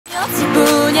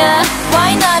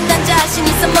Why not 난 자신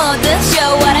있어 뭐든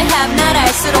Show what I have 날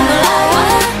알수록 놀라워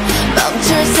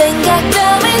멈출 생각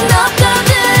따윈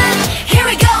없거든 Here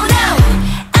we go now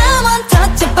I'm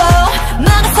untouchable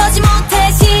막아서지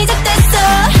못해 시작됐어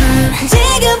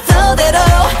지금 flow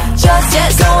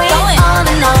Just going on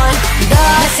and on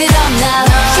Mess it up now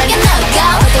Shake it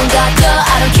out 어떤 것도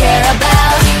I don't care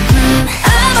about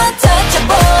I'm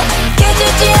untouchable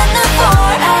깨지지 않는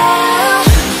for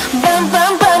Bum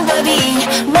bum bum body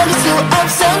막을 수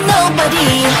없어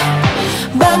nobody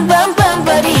Bum bum bum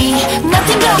body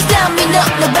Nothing goes down me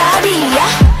nobody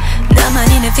나만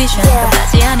있는 vision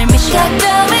끝나지 않을 mission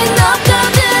따윈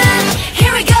없거든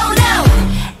Here we go now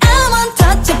I'm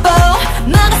untouchable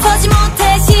막아서지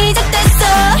못해 시작됐어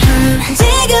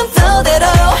지금 flow대로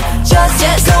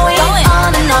Just going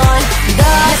on and on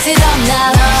Mess it up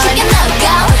now Shake it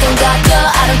out 어떤 것도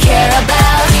I don't care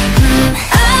about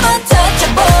I'm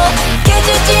untouchable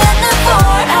깨지지 않는 for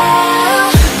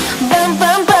Bum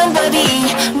bum bum body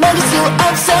막을 수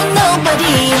없어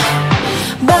nobody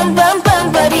Bum bum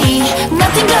bum body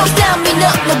Nothing goes down me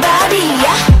nobody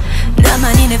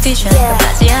나만 있는 vision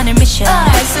끝나지 않을 mission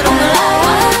알수록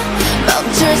놀라워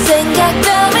멈출 생각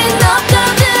따윈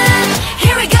없거든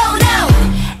Here we go now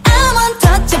I'm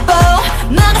untouchable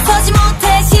막아서지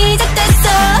못해 시작됐어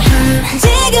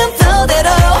지금 flow대로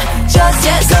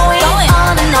Just going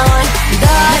on and on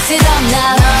Mess it up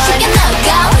now Shake it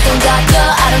out 어떤 것도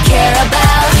I don't care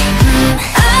about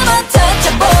I'm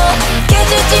untouchable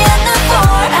깨지지 않는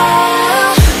for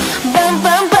Bum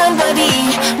bum bum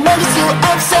body 막을 수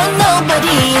없어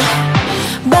nobody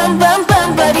Bum bum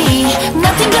bum body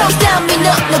Nothing goes down me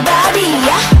nobody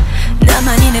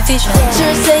나만 있는 vision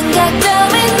멈출 생각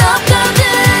따윈 없거든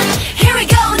Here we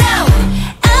go now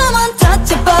I'm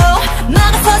untouchable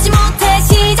막아서지 못해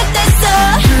시작됐어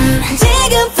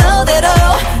지금 flow대로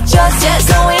Just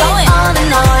going on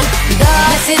and on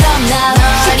Mess it up now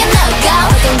Shake it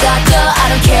out 어떤 것도 I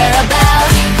don't care about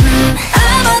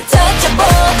I'm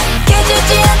untouchable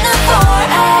깨지지 않는 for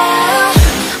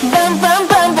Bum bum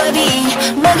bum body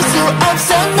막을 수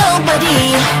없어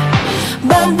nobody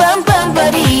Bum bum bum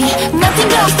body Nothing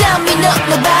goes down me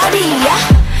nobody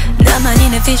나만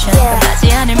있는 vision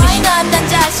끝나지 않을 mission Why not 난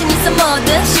자신 있어 뭐든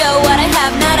Show what I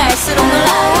have 날 알수록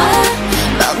놀라워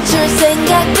멈출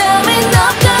생각 따윈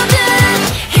없거든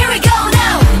Here we go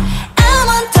now I'm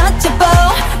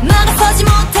untouchable 막아서지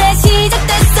못해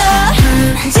시작됐어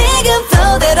지금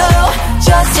flow대로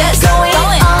Just going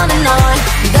on and on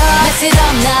Mess it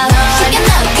up now Shake it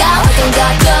out 어떤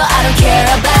것도 I don't care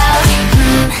about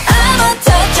I'm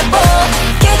untouchable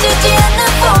깨지지 않는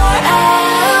for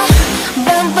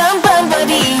Bum bum bum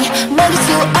body 막을 수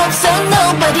없어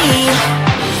nobody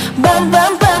Bum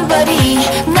bum bum body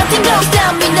Nothing goes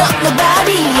down me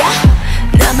nobody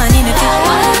나만 있는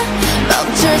vision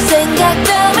멈출 생각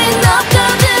따윈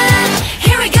없거든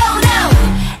Here we go now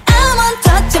I'm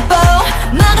untouchable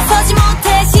막아서지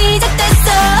못해 시작됐어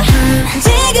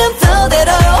지금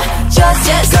flow대로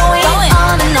Just going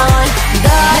on and on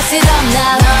Mess it up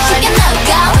now Shake it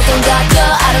out 어떤 것도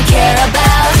I don't care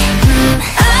about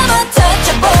I'm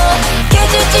untouchable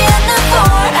깨지지 않는 for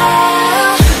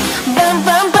Bum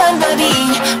bum bum body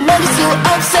막을 수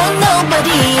없어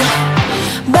nobody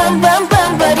Bum bum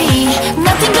bum body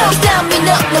Nothing goes down me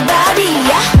nobody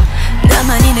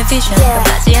나만 있는 vision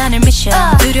끝나지 않을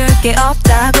mission 두려울 게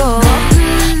없다고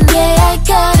Yeah I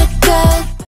got it